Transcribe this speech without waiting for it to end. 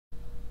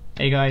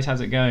Hey guys,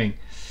 how's it going?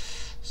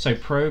 So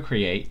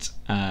Procreate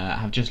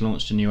have just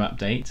launched a new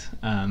update,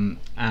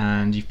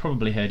 and you've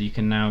probably heard you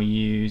can now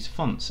use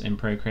fonts in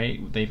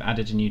Procreate. They've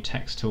added a new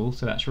text tool,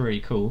 so that's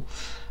really cool.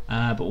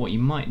 But what you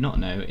might not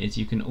know is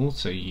you can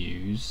also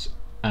use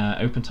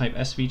Opentype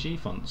SVG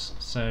fonts.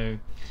 So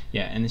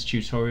yeah, in this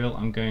tutorial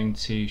I'm going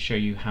to show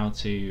you how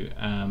to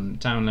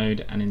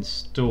download and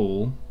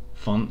install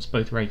fonts,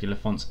 both regular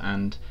fonts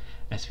and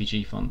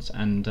SVG fonts,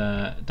 and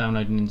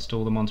download and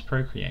install them onto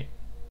Procreate.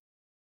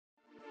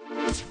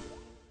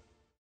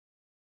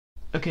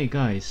 Okay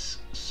guys,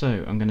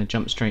 so I'm going to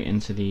jump straight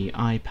into the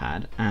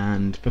iPad,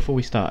 and before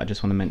we start I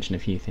just want to mention a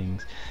few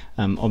things.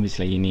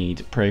 Obviously you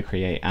need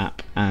Procreate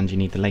app and you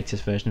need the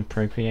latest version of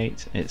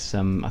Procreate. It's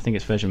I think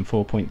it's version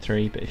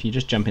 4.3, but if you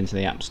just jump into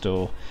the App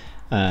Store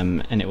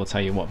and it will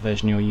tell you what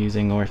version you're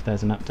using or if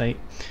there's an update.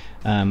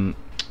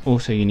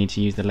 Also you need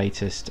to use the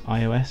latest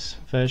iOS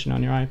version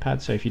on your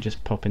iPad, so if you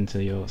just pop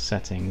into your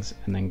settings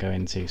and then go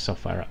into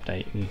software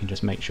update, you can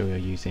just make sure you're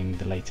using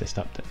the latest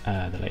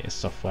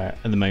software.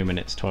 At the moment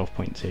it's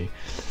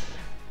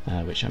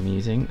 12.2, which I'm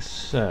using.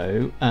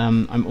 So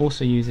I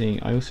also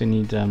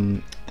need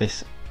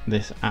this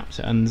app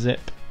to unzip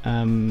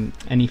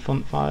any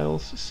font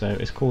files, so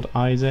it's called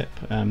iZip.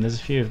 There's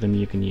a few of them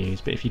you can use,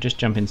 but if you just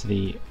jump into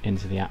the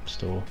App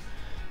Store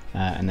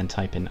and then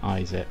type in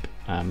iZip,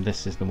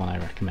 this is the one I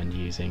recommend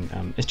using.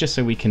 It's just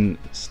so we can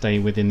stay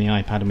within the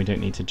iPad and we don't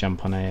need to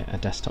jump on a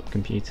desktop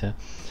computer.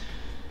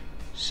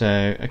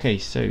 So okay,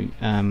 so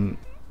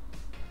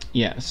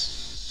yes,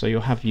 so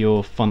you'll have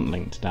your font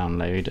link to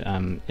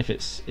download.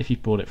 If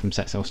you've bought it from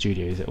Sexcel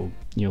Studios,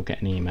 you'll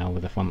get an email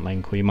with a font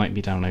link, or you might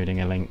be downloading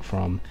a link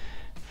from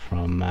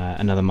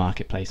another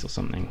marketplace or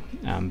something.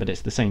 But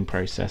it's the same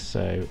process.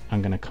 So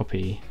I'm going to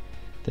copy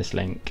this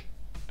link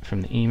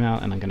from the email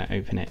and I'm going to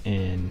open it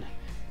in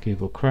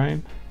Google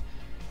Chrome.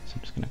 So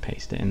I'm just going to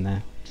paste it in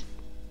there,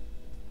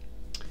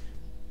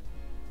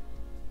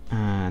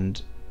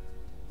 and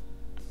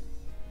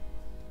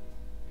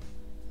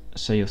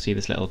so you'll see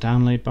this little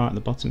download bar at the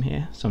bottom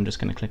here, so I'm just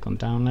going to click on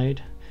download.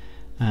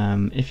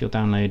 If you're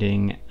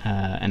downloading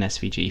an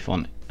SVG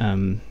font,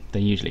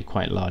 they're usually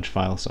quite large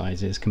file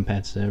sizes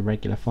compared to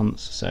regular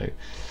fonts, so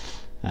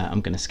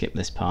I'm going to skip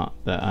this part.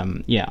 But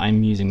yeah,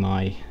 I'm using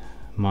my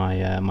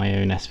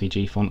own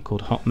SVG font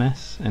called Hot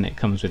Mess, and it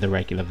comes with a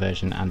regular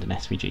version and an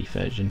SVG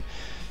version,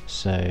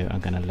 so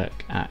I'm going to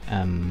look at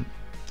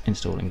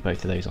installing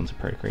both of those onto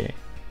Procreate.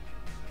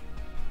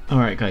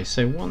 Alright guys,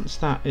 so once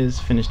that is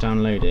finished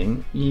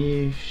downloading,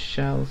 you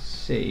shall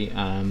see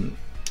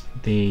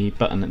the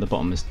button at the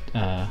bottom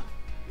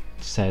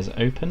says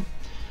open,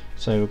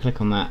 so we'll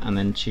click on that and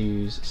then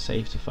choose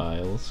save to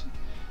files.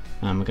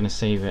 We're going to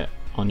save it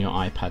on your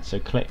iPad, so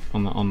click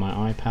on the on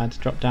my iPad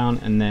drop down,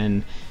 and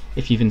then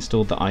if you've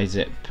installed the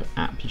iZip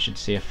app you should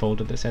see a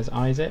folder that says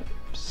iZip,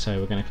 so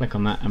we're going to click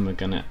on that and we're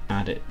going to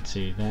add it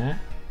to there.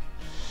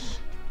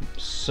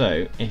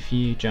 So if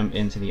you jump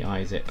into the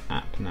iZip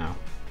app now,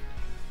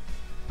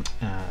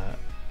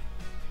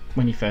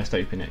 when you first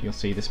open it you'll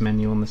see this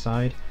menu on the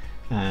side,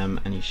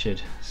 and you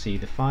should see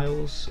the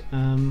files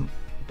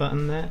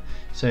button there.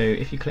 So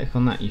if you click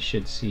on that you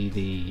should see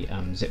the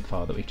zip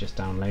file that we've just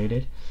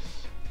downloaded.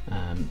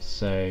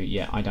 So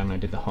yeah, I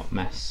downloaded the Hot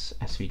Mess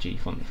SVG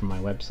font from my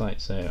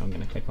website, so I'm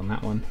going to click on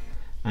that one,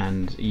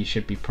 and you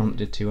should be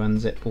prompted to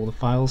unzip all the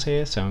files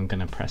here, so I'm going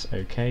to press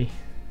OK,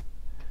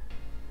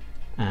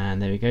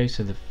 and there we go,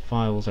 so the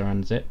files are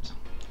unzipped.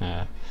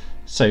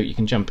 So you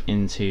can jump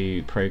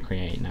into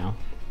Procreate now,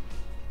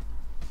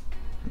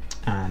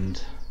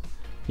 and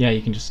yeah,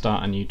 you can just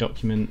start a new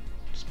document.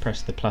 Just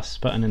press the plus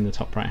button in the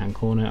top right hand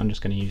corner. I'm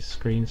just going to use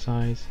screen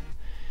size.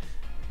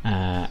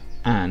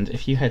 And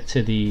if you head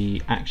to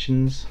the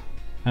actions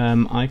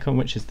icon,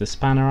 which is the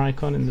spanner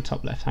icon in the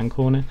top left hand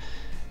corner,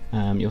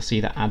 you'll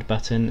see the add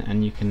button,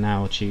 and you can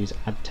now choose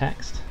add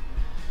text.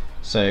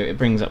 So it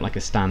brings up like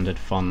a standard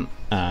font,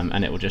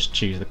 and it will just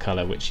choose the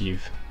color which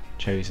you've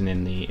chosen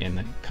in the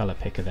color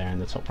picker there in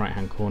the top right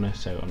hand corner.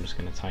 So I'm just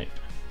going to type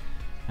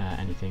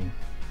anything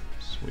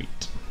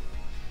sweet.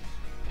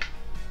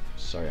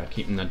 Sorry, I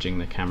keep nudging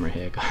the camera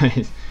here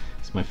guys.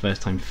 It's my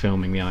first time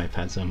filming the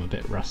iPad, so I'm a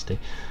bit rusty.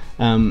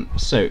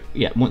 So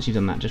yeah, once you've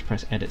done that, just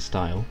press edit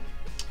style,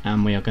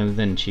 and we are going to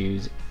then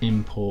choose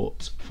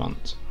import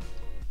font.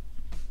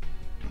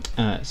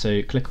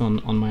 So click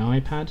on my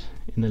iPad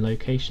in the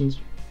locations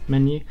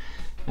menu,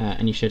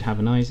 and you should have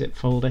an iZip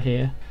folder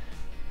here,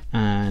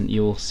 and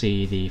you'll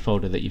see the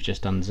folder that you've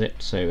just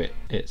unzipped, so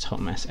it's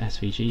Hot Mess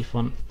SVG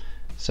font.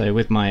 So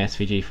with my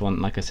SVG font,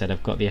 like I said,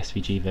 I've got the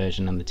SVG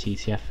version and the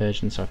TTF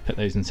version, so I've put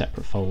those in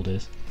separate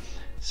folders.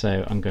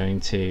 So I'm going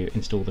to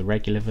install the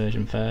regular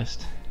version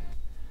first,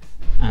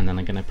 and then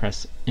I'm going to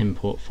press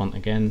import font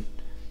again,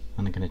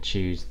 and I'm going to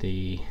choose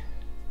the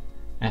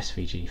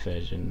SVG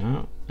version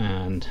now.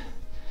 And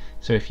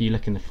so if you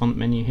look in the font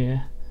menu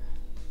here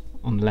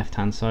on the left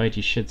hand side,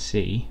 you should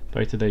see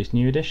both of those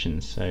new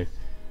additions. So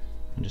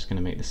I'm just going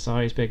to make the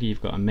size bigger.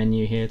 You've got a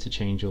menu here to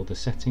change all the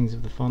settings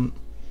of the font.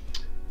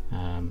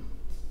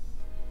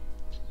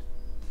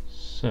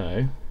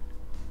 So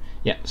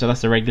yeah, so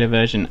that's the regular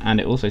version, and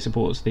it also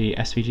supports the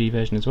SVG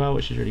version as well,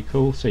 which is really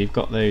cool. So you've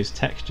got those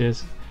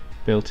textures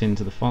built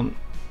into the font.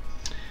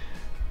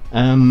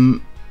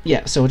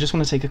 Yeah, so I just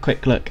want to take a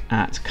quick look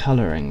at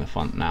colouring the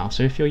font now.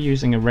 So if you're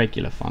using a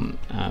regular font,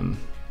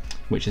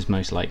 which is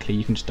most likely,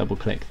 you can just double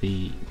click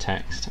the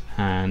text,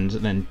 and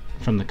then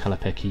from the colour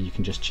picker you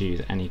can just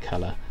choose any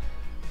colour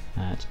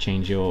to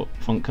change your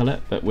font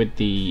colour. But with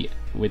the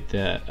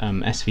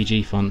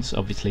SVG fonts,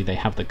 obviously they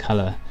have the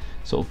colour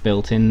sort of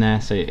built in there,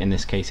 so in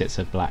this case it's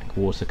a black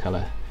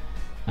watercolour,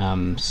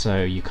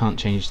 so you can't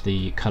change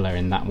the colour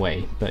in that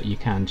way, but you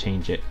can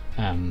change it.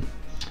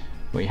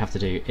 What you have to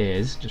do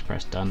is just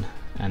press done,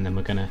 and then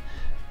we're going to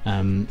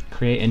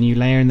create a new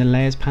layer in the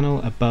layers panel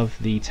above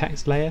the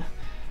text layer,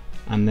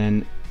 and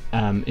then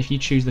if you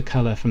choose the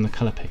colour from the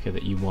colour picker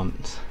that you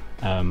want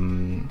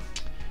the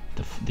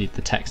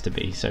text to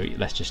be, so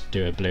let's just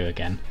do a blue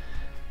again,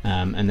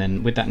 and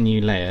then with that new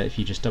layer, if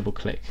you just double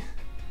click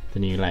the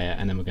new layer,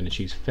 and then we're going to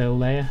choose fill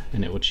layer,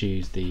 and it will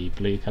choose the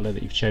blue colour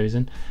that you've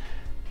chosen.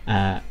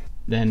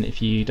 Then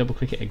if you double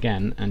click it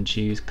again and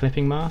choose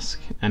clipping mask,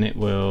 and it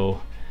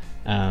will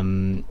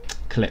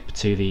clip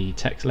to the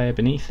text layer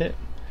beneath it.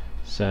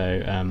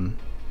 So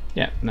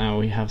yeah, now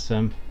we have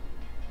some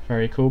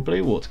very cool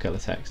blue watercolor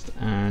text,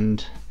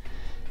 and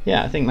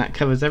yeah, I think that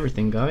covers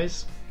everything,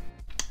 guys.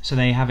 So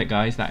there you have it,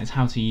 guys. That is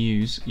how to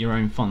use your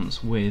own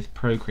fonts with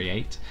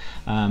Procreate.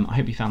 I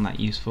hope you found that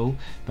useful,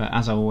 but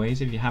as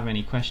always, if you have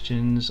any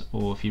questions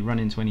or if you run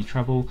into any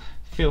trouble,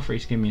 feel free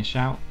to give me a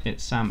shout.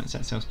 It's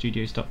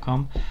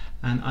sam@setsailstudios.com,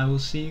 and I will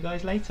see you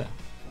guys later.